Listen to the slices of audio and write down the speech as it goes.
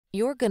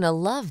You're gonna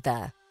love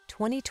the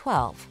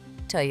 2012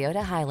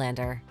 Toyota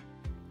Highlander.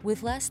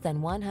 With less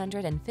than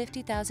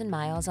 150,000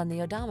 miles on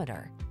the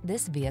odometer,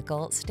 this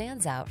vehicle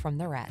stands out from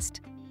the rest.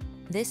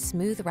 This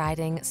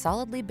smooth-riding,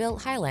 solidly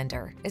built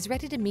Highlander is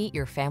ready to meet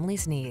your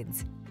family's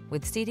needs.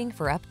 With seating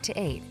for up to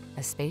 8,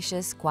 a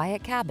spacious,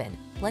 quiet cabin,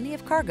 plenty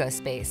of cargo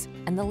space,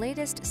 and the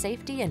latest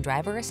safety and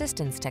driver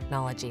assistance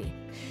technology,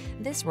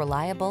 this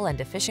reliable and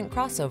efficient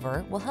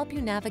crossover will help you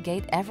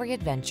navigate every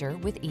adventure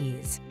with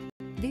ease.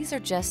 These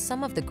are just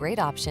some of the great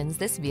options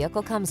this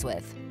vehicle comes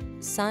with: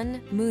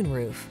 sun,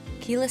 moonroof,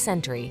 keyless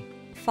entry,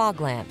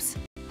 fog lamps,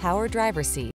 power driver seat,